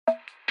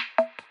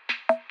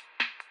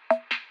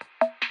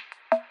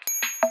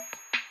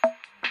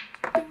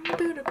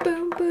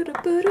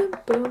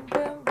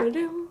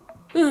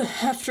Ugh,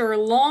 after a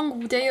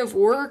long day of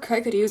work,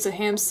 I could use a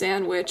ham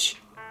sandwich.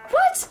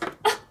 What?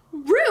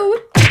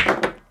 Rude!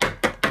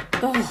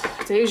 Oh,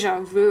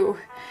 deja vu.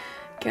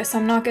 Guess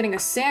I'm not getting a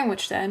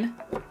sandwich then.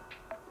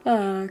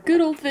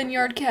 Good old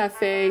Vineyard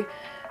Cafe.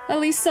 At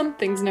least some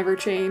things never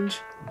change.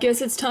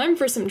 Guess it's time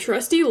for some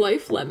trusty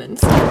life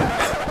lemons.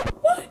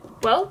 What?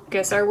 Well,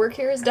 guess our work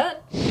here is done.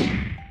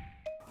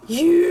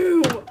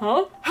 You!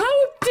 Huh?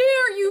 How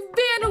dare you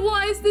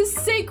vandalize this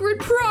sacred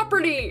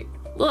property?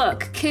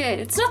 Look, kid,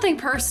 it's nothing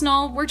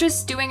personal. We're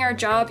just doing our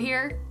job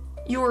here.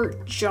 Your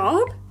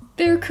job?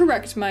 They're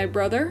correct, my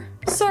brother.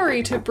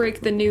 Sorry to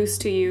break the news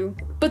to you,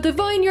 but the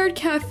Vineyard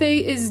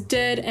Cafe is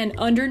dead and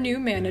under new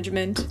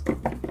management.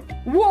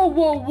 Whoa,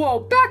 whoa, whoa,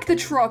 back the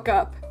truck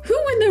up. Who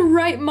in their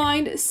right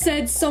mind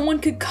said someone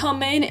could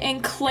come in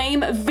and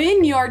claim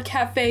Vineyard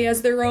Cafe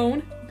as their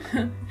own?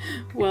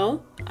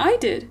 Well, I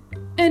did,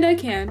 and I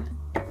can.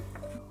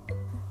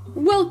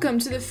 Welcome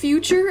to the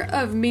future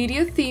of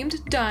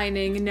media-themed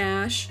dining,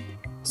 Nash.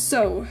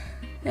 So,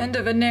 end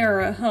of an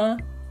era, huh?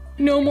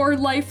 No more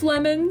life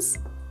lemons?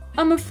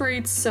 I'm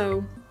afraid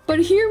so. But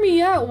hear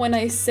me out when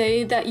I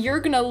say that you're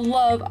gonna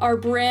love our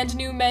brand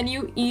new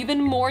menu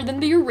even more than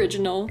the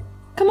original.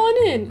 Come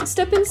on in,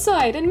 step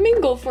inside, and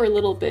mingle for a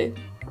little bit.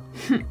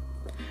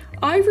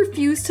 I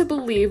refuse to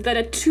believe that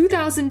a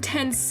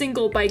 2010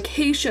 single by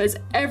Keisha is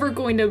ever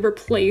going to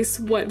replace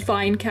what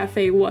Vine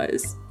Cafe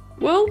was.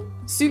 Well,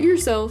 suit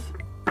yourself.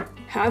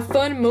 Have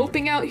fun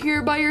moping out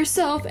here by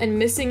yourself and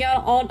missing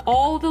out on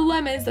all the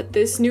lemons that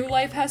this new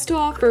life has to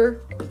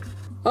offer.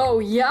 Oh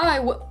yeah,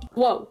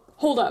 whoa,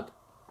 hold up.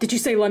 Did you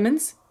say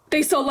lemons?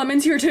 They sell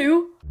lemons here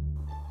too?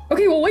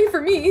 Okay, well wait for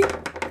me.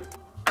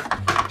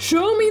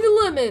 Show me the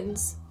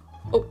lemons.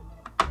 Oh.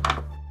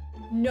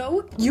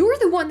 No, you're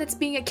the one that's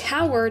being a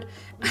coward,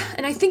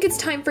 and I think it's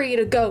time for you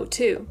to go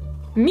too.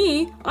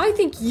 Me? I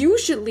think you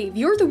should leave.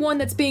 You're the one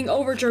that's being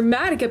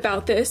overdramatic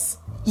about this.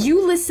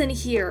 You listen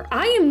here.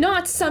 I am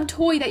not some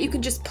toy that you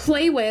can just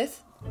play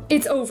with.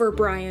 It's over,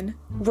 Brian.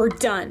 We're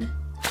done.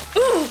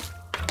 Ugh.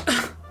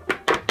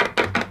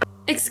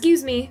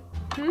 Excuse me.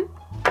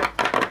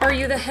 Are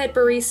you the head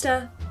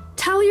barista?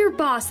 Tell your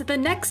boss that the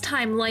next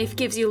time life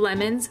gives you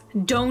lemons,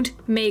 don't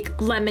make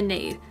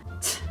lemonade.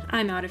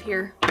 I'm out of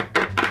here.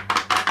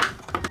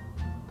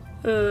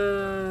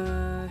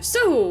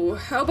 So,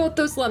 how about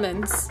those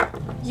lemons?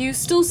 You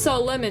still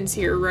sell lemons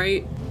here,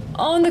 right?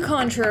 On the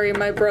contrary,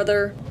 my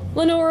brother.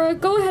 Lenora,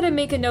 go ahead and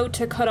make a note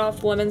to cut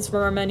off lemons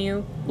from our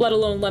menu, let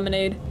alone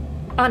lemonade.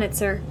 On it,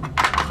 sir.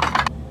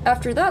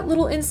 After that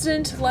little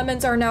incident,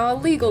 lemons are now a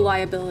legal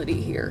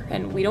liability here,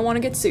 and we don't want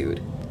to get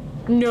sued.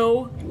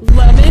 No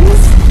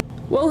lemons?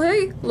 Well,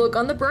 hey, look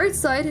on the bright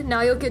side.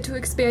 Now you'll get to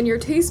expand your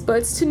taste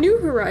buds to new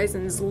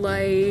horizons,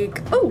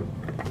 like... Oh!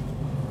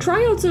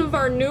 Tryouts of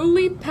our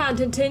newly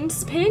patented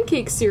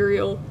pancake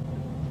cereal.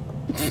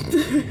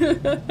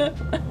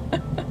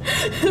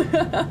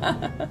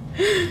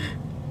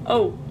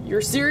 Oh,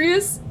 you're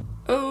serious?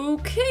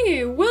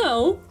 Okay,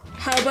 well,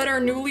 how about our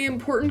newly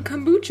important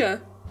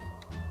kombucha?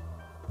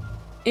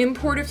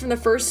 Imported from the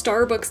first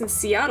Starbucks in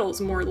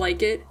Seattle's more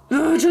like it.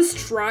 Ugh, just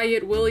try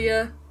it, will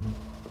ya?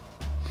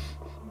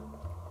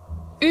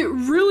 It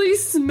really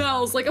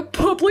smells like a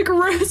public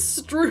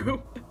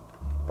restroom.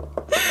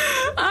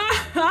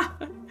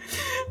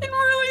 It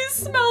really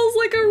smells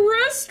like a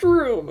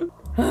restroom.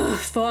 Ugh,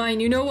 fine,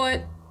 you know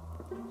what?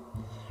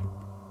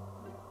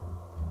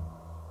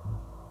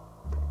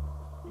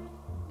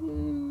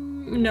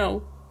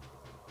 No.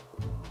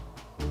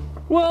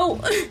 Well,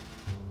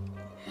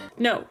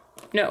 no,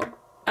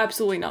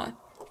 absolutely not.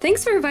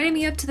 Thanks for inviting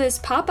me up to this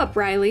pop-up,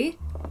 Riley.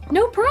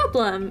 No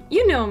problem.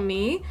 You know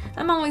me.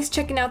 I'm always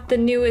checking out the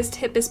newest,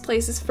 hippest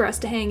places for us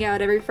to hang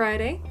out every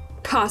Friday.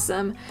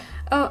 Possum.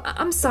 Oh,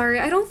 I'm sorry.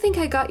 I don't think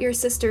I got your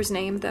sister's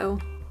name, though.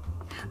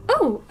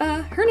 Oh,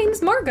 her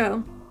name's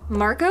Margot.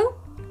 Margot?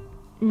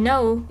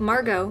 No,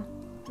 Margot.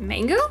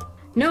 Mango?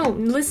 No,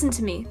 listen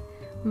to me.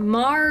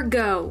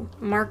 Margot.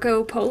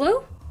 Marco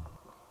Polo?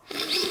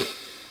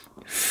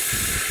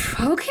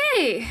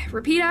 Okay,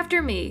 repeat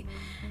after me.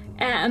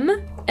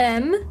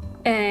 M-M-A-A-R-R-G-G.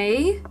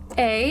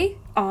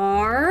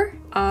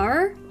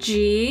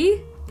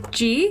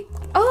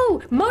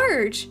 Oh,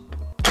 Marge!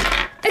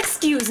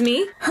 Excuse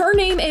me, her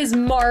name is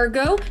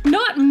Margot,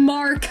 not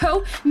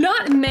Marco,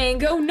 not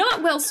Mango,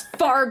 not Wells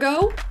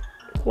Fargo.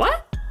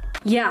 What?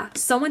 Yeah,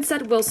 someone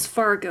said Wells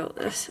Fargo.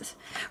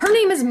 Her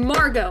name is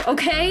Margot,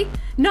 okay?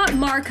 Not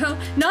Marco,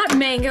 not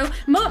Mango,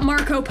 not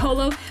Marco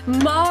Polo,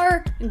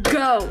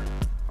 Margot.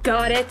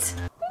 Got it?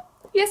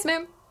 Yes,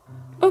 ma'am.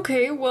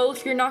 Okay, well,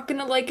 if you're not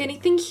gonna like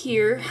anything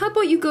here, how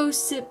about you go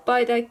sit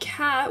by that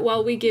cat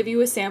while we give you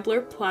a sampler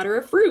platter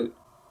of fruit?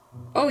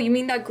 Oh, you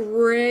mean that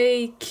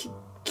gray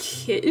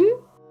kitten?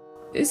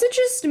 Is it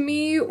just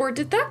me, or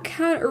did that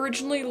cat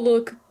originally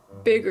look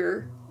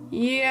bigger?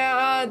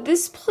 Yeah,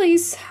 this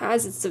place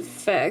has its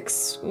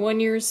effects when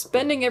you're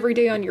spending every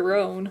day on your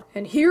own.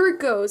 And here it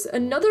goes,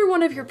 another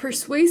one of your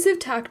persuasive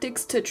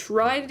tactics to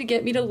try to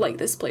get me to like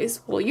this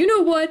place. Well, you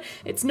know what?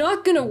 It's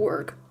not gonna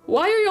work.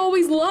 Why are you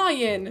always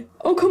lying?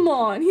 Oh, come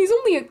on. He's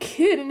only a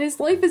kid and his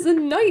life is a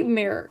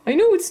nightmare. I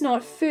know it's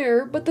not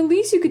fair, but the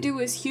least you could do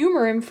is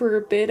humor him for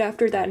a bit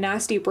after that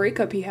nasty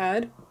breakup he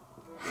had.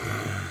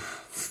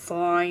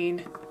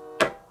 Fine.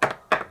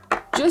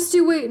 Just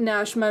you wait,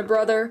 Nash, my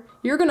brother.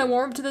 You're gonna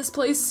warm to this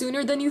place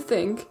sooner than you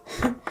think.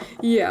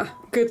 Yeah,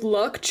 good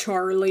luck,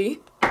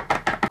 Charlie.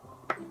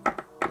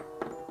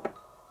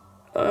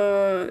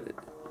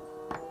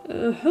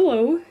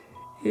 Hello.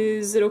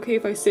 Is it okay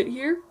if I sit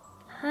here?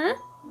 Huh?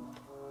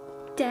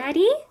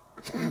 Daddy?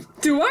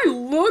 Do I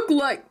look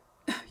like...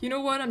 You know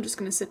what? I'm just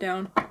gonna sit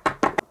down.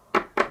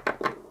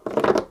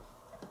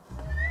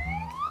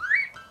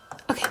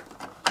 Okay.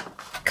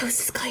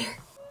 Coast is clear.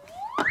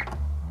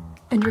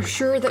 And you're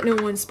sure that no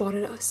one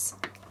spotted us?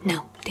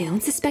 No, they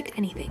don't suspect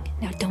anything.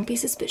 Now don't be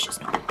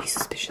suspicious. No, don't be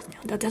suspicious. No,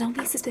 don't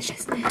be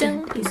suspicious.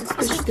 Don't be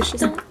suspicious.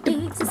 Don't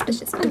be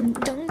suspicious.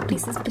 Don't be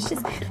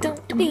suspicious.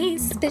 Don't be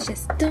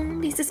suspicious.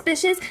 Don't be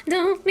suspicious.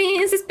 Don't be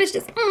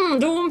suspicious.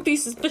 Don't be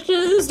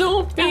suspicious.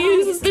 Don't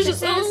be suspicious.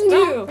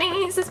 Don't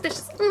be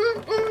suspicious.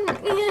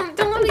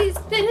 Don't be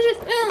suspicious.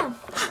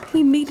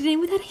 We made it in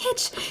without a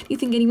hitch. Do you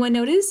think anyone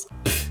noticed?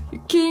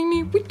 You're kidding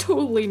me? We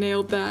totally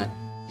nailed that.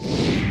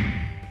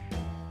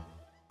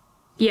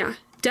 Yeah,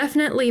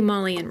 definitely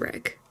Molly and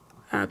Rick.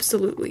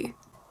 Absolutely.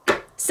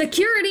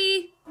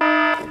 Security!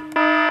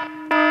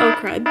 Oh,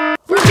 crud.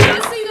 We're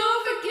passing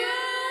off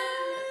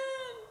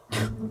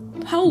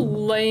again! How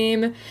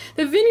lame.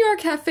 The Vineyard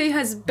Cafe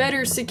has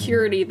better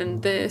security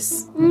than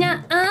this.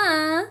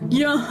 Nuh-uh.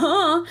 Yeah,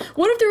 huh?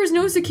 What if there was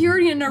no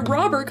security and a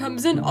robber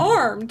comes in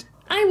armed?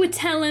 I would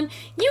tell him,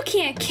 you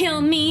can't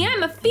kill me,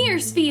 I'm a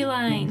fierce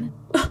feline.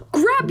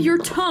 Grab your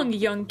tongue,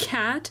 young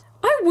cat.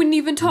 I wouldn't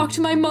even talk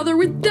to my mother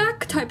with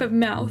that type of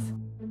mouth.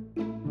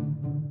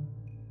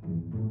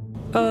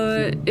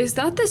 Is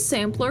that the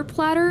sampler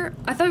platter?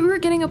 I thought we were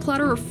getting a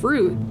platter of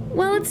fruit.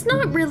 Well, it's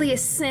not really a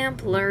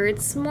sampler,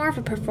 it's more of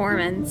a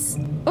performance.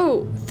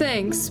 Oh,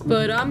 thanks,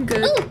 but I'm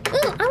good.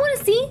 Ooh, I wanna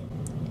see.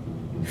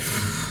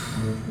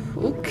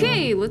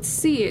 Okay, let's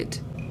see it.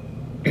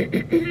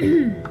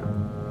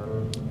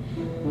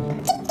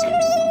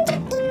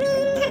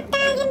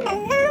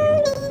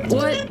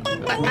 What?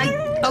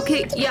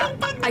 Okay, yeah,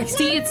 I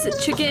see it's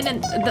chicken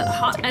and the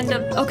hot and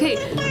the, okay,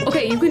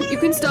 you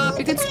can stop,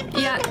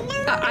 yeah,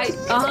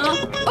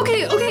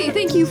 okay,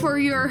 thank you for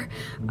your,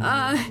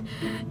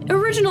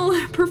 original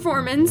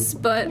performance,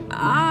 but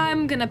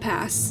I'm gonna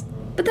pass.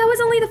 But that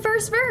was only the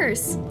first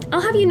verse.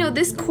 I'll have you know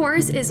this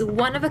chorus is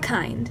one of a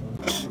kind.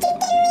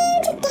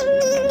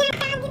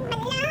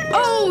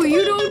 Oh,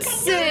 you don't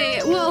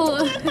say. Well,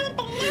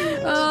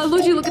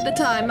 would you look at the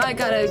time? I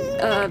gotta,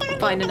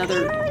 find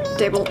another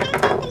table.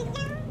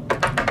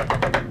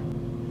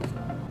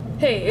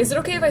 Hey, is it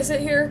okay if I sit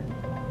here?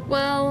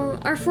 Well,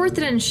 our fourth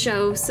didn't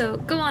show, so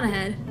go on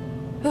ahead.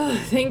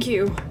 Thank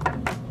you.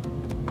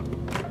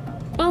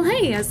 Well,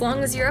 hey, as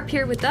long as you're up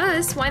here with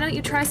us, why don't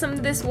you try some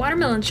of this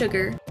watermelon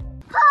sugar?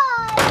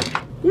 Hi!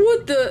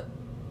 What the?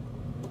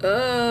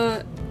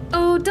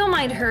 Oh, don't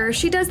mind her.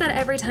 She does that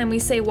every time we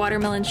say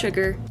watermelon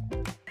sugar.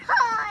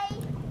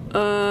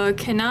 Hi!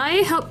 Can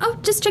I help? Oh,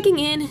 just checking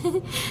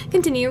in.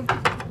 Continue.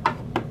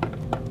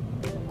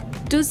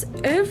 Does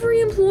every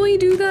employee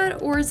do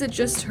that, or is it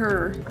just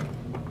her?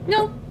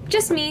 No,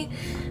 just me.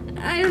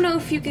 I don't know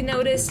if you can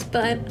notice,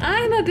 but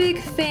I'm a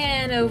big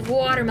fan of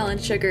watermelon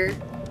sugar.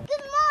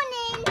 Good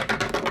morning!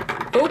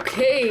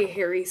 Okay,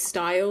 Harry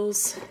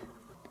Styles.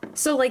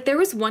 So, like, there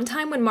was one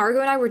time when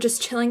Margot and I were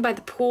just chilling by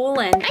the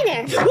pool and— Hi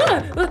there!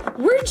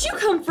 Where did you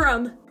come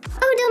from?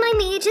 Oh, don't mind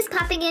me, just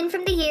popping in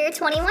from the year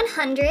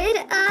 2100.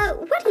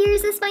 What year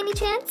is this by any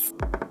chance?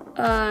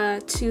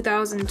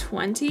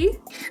 2020?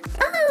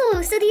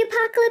 Oh, so the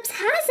apocalypse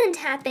hasn't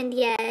happened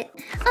yet.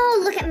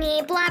 Oh, look at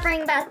me,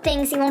 blabbering about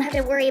things you won't have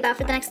to worry about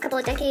for the next couple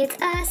of decades.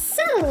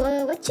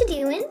 What you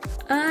doing?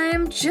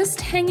 I'm just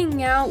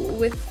hanging out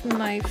with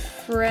my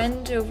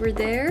friend over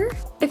there.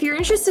 If you're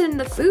interested in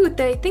the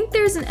food, I think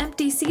there's an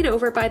empty seat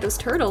over by those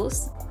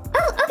turtles.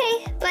 Oh,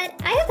 okay, but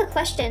I have a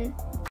question.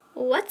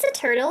 What's a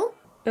turtle?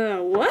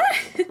 What?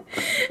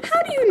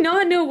 How do you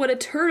not know what a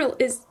turtle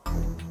is?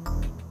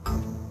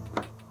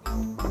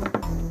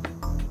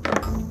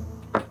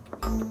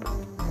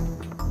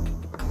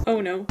 Oh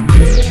no.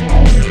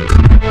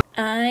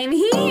 I'm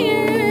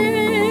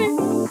here!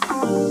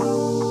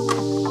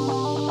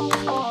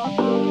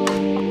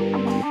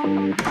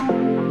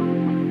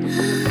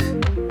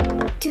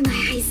 Do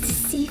my eyes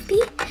deceive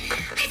me?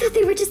 I thought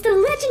they were just a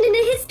legend in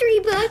a history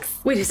books.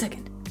 Wait a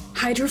second.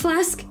 Hydro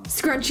flask?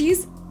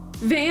 Scrunchies?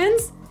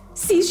 Vans?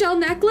 Seashell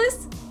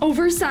necklace?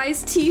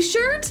 Oversized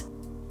t-shirt?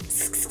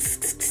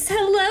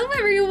 Hello,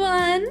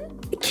 everyone!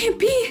 It can't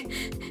be!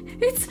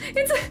 It's a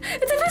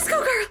Visco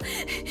girl!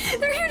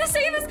 They're here to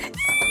save us!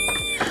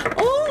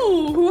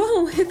 Oh,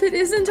 well, if it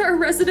isn't our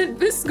resident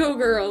Visco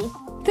girl.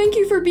 Thank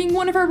you for being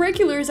one of our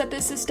regulars at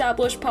this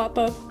established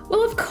pop-up.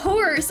 Well, of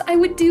course, I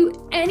would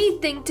do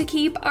anything to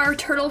keep our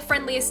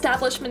turtle-friendly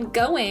establishment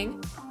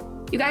going.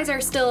 You guys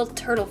are still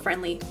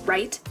turtle-friendly,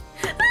 right?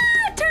 Ah,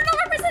 turtle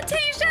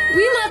representation!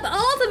 We love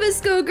all the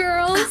Visco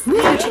girls!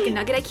 Move your chicken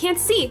nugget, I can't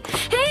see.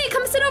 Hey,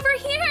 come sit over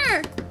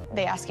here!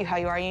 They ask you how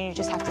you are, and you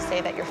just have to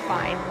say that you're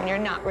fine when you're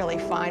not really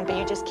fine, but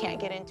you just can't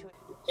get into it.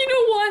 You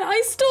know what?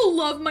 I still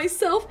love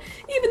myself.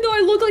 Even though I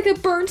look like a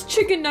burnt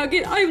chicken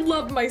nugget, I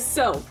love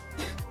myself.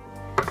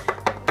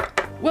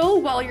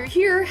 Well, while you're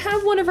here,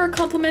 have one of our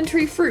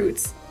complimentary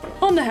fruits.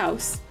 On the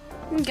house.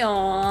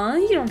 Aw,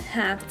 you don't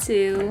have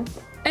to.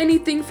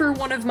 Anything for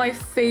one of my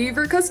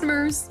favorite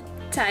customers.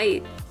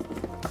 Tight.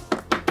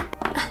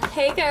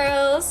 Hey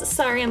girls,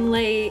 sorry I'm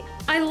late.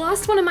 I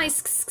lost one of my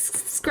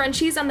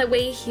scrunchies on the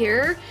way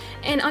here,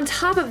 and on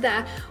top of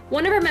that,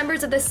 one of our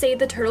members of the Save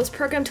the Turtles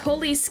program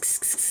totally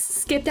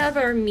skipped out of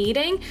our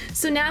meeting,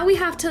 so now we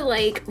have to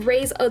like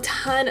raise a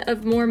ton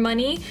of more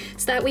money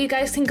so that way you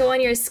guys can go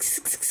on your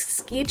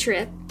ski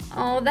trip.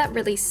 Oh, that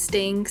really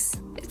stinks.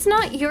 It's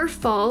not your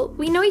fault.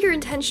 We know your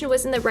intention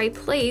was in the right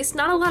place.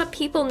 Not a lot of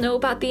people know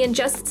about the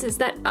injustices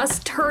that us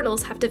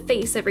turtles have to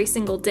face every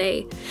single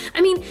day. I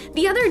mean,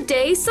 the other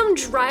day, some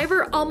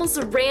driver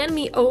almost ran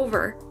me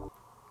over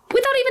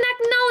without even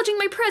acknowledging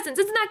my presence.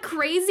 Isn't that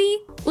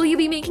crazy? Will you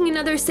be making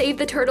another Save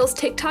the Turtles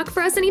TikTok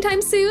for us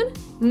anytime soon?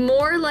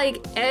 More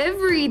like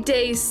every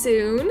day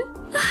soon.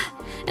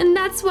 And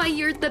that's why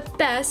you're the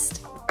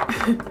best.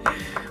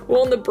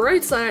 Well, on the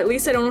bright side, at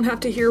least I don't have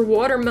to hear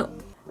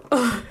watermelon.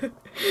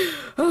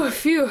 Oh,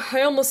 phew,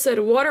 I almost said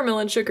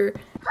watermelon sugar.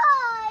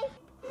 Hi!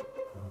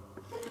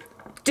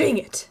 Dang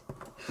it.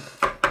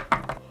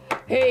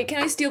 Hey,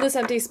 can I steal this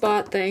empty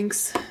spot?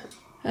 Thanks.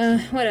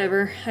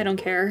 Whatever, I don't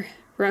care.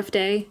 Rough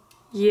day.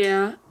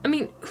 Yeah, I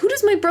mean, who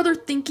does my brother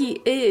think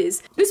he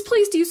is? This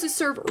place used to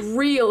serve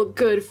real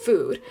good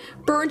food.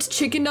 Burnt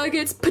chicken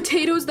nuggets,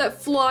 potatoes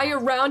that fly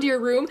around your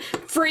room,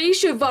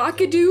 fresh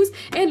avocados,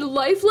 and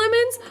life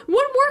lemons?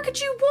 What more could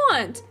you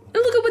want?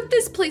 And look at what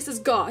this place has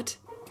got.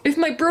 If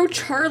my bro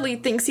Charlie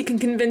thinks he can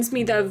convince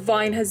me that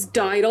Vine has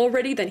died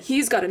already, then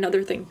he's got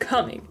another thing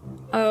coming.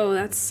 Oh,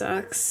 that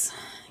sucks.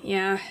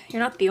 Yeah,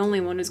 you're not the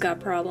only one who's got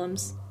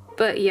problems.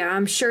 But yeah,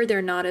 I'm sure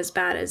they're not as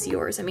bad as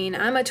yours. I mean,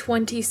 I'm a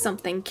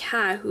 20-something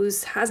cat who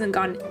hasn't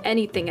gotten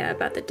anything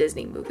about the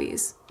Disney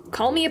movies.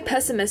 Call me a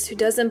pessimist who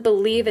doesn't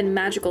believe in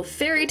magical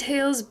fairy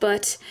tales,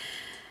 but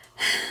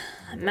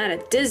I'm mad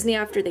at Disney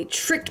after they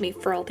tricked me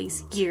for all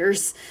these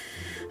years.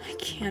 I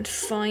can't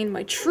find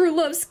my true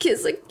love's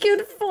kiss. I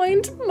can't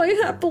find my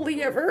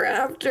happily ever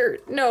after.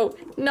 No,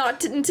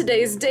 not in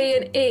today's day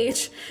and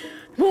age.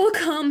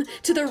 Welcome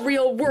to the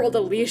real world,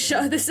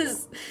 Alicia. This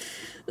is...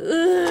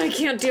 I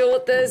can't deal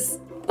with this.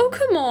 Oh,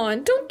 come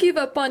on. Don't give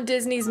up on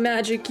Disney's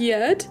magic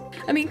yet.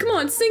 I mean, come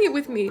on, sing it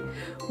with me.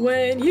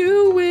 When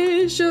you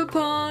wish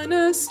upon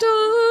a star...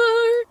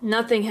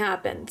 Nothing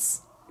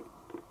happens.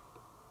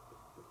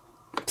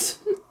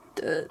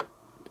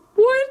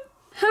 What?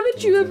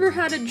 Haven't you ever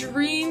had a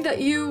dream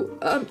that you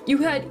could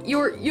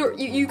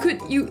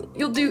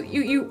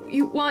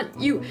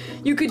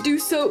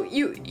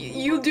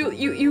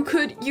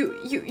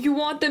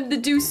want them to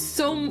do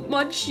so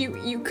much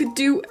you could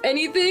do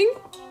anything?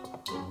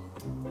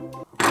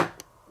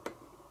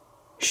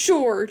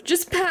 Sure,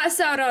 just pass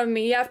out on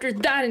me after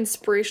that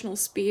inspirational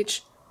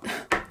speech.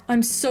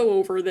 I'm so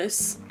over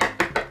this.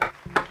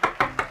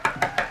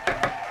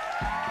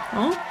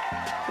 Huh?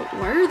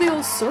 Why are they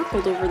all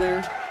circled over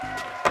there?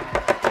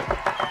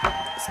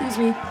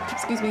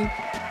 Excuse me.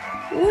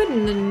 What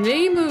in the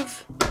name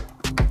of...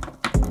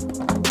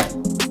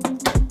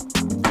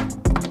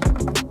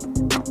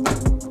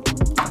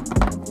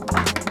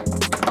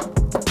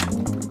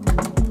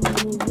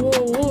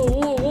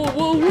 Whoa.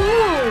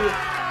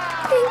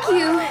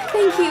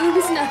 Thank you, it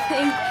was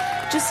nothing.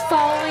 Just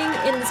following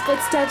in the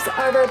footsteps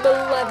of our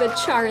beloved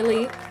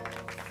Charlie.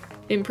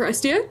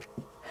 Impressed yet?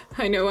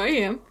 I know I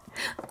am.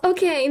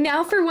 Okay,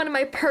 now for one of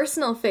my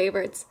personal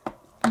favorites.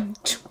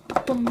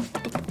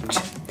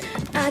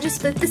 I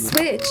just flipped the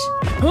switch.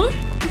 Huh?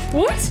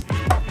 What?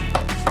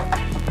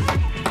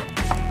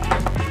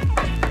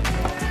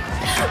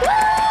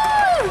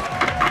 Woo!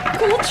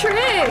 Cool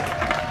trick!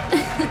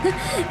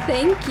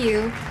 Thank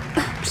you.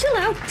 Chill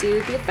out,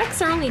 dude. The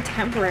effects are only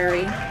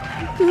temporary.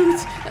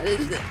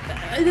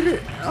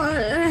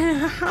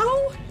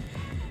 How?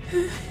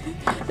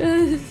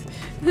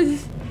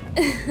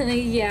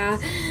 Yeah,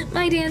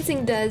 my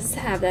dancing does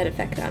have that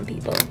effect on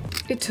people.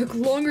 It took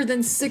longer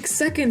than 6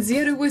 seconds,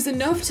 yet it was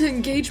enough to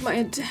engage my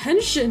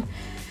attention.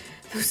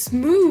 Those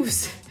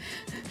moves,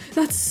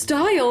 that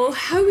style,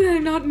 how could I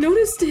not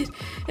noticed it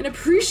and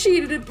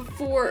appreciated it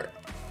before?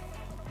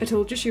 I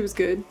told you she was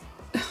good.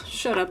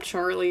 Shut up,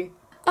 Charlie.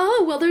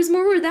 Oh, well, there's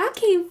more where that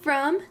came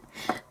from.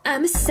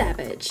 I'm a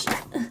savage.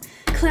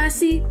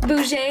 Classy,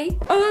 bougie.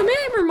 May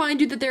I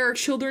remind you that there are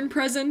children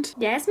present?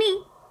 That's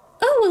me.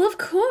 Oh, well, of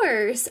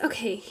course.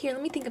 Okay, here,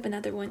 let me think of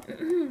another one.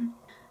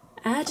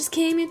 I just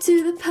came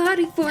into the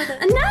party for the...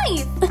 A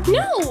knife!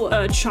 No!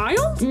 A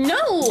child?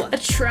 No! A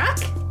truck?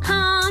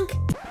 Honk!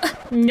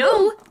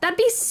 No, that'd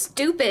be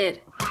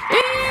stupid.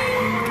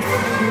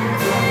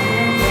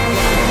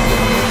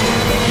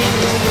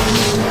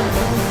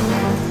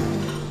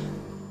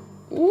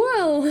 Well,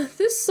 Well,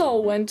 this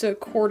all went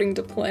according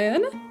to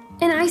plan.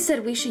 And I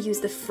said we should use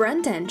the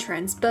front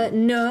entrance, but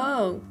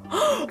no.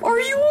 Are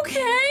you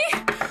okay?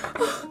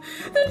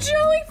 The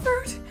jelly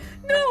fruit!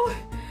 No,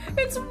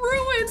 it's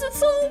ruined.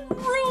 It's all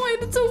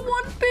ruined. It's a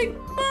one big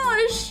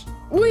mush.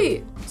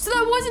 Wait, so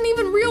that wasn't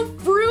even real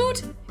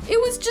fruit? It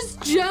was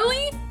just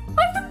jelly?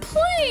 I've been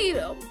played.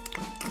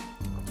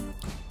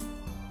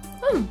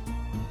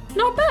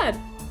 Not bad.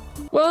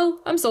 Well,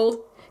 I'm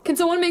sold. Can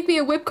someone make me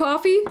a whipped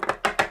coffee?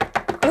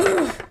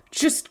 Ugh,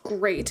 just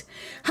great.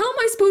 How am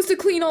I supposed to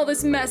clean all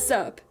this mess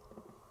up?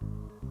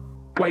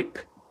 Wipe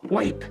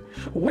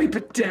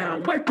it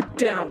down, wipe it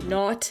down.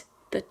 Not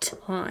the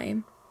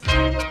time.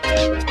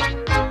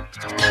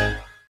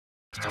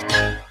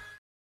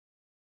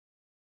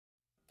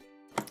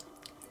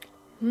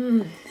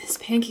 This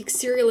pancake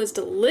cereal is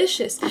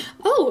delicious.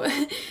 Oh,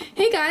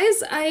 hey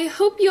guys, I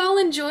hope y'all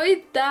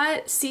enjoyed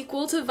that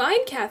sequel to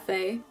Vine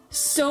Cafe.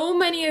 So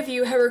many of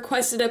you have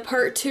requested a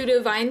part 2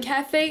 to Vine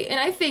Cafe, and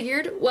I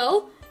figured,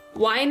 well,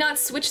 why not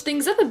switch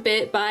things up a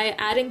bit by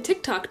adding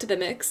TikTok to the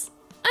mix?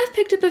 I've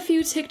picked up a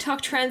few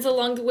TikTok trends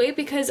along the way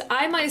because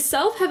I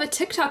myself have a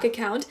TikTok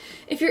account.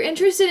 If you're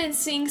interested in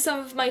seeing some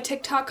of my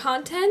TikTok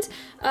content,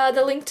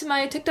 the link to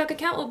my TikTok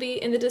account will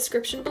be in the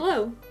description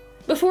below.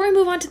 Before I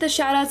move on to the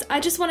shoutouts,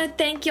 I just want to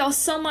thank y'all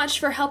so much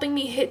for helping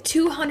me hit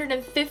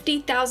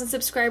 250,000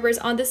 subscribers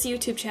on this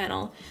YouTube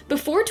channel,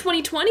 before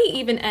 2020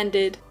 even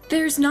ended.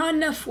 There's not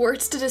enough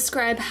words to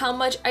describe how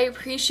much I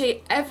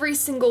appreciate every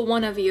single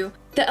one of you.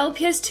 The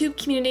LPS Tube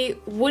community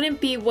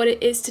wouldn't be what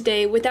it is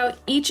today without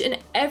each and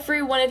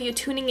every one of you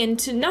tuning in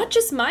to not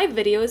just my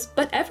videos,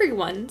 but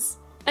everyone's.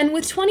 And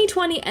with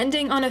 2020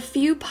 ending on a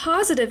few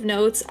positive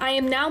notes, I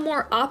am now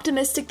more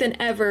optimistic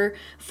than ever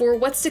for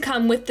what's to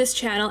come with this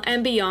channel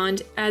and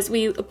beyond as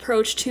we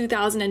approach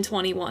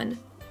 2021.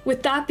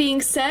 With that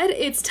being said,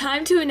 it's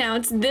time to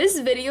announce this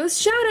video's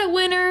shoutout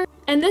winner!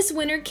 And this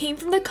winner came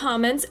from the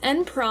comments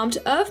and prompt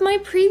of my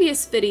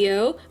previous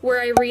video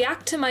where I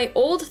react to my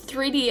old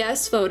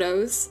 3DS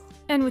photos.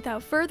 And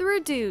without further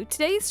ado,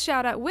 today's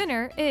shoutout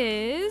winner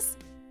is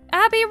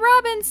Abby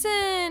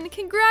Robinson!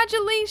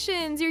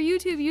 Congratulations! Your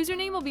YouTube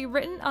username will be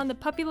written on the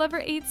Puppy Lover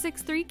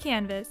 863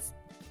 canvas.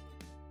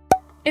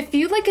 If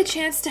you'd like a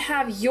chance to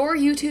have your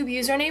YouTube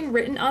username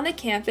written on the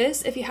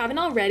canvas, if you haven't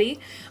already,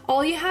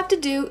 all you have to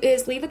do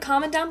is leave a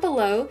comment down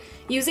below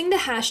using the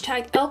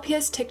hashtag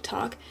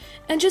LPSTikTok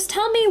and just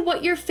tell me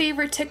what your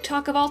favorite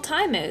TikTok of all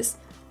time is.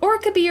 Or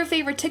it could be your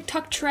favorite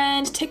TikTok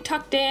trend,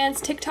 TikTok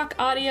dance, TikTok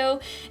audio.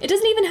 It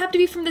doesn't even have to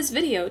be from this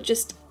video,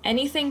 just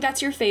anything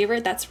that's your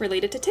favorite that's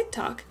related to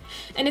TikTok.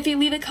 And if you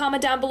leave a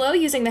comment down below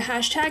using the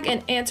hashtag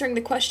and answering the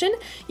question,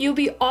 you'll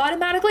be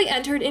automatically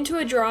entered into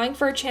a drawing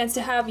for a chance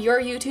to have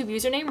your YouTube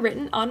username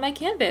written on my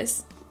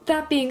canvas.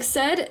 That being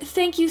said,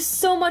 thank you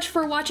so much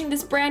for watching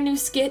this brand new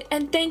skit,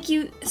 and thank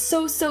you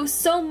so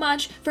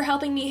much for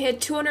helping me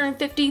hit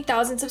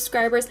 250,000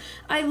 subscribers.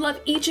 I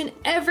love each and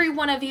every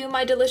one of you,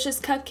 my delicious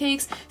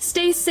cupcakes.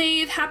 Stay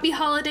safe, happy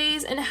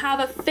holidays, and have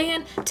a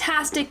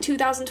fantastic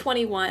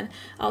 2021.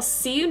 I'll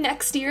see you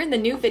next year in the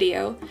new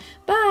video.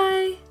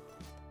 Bye!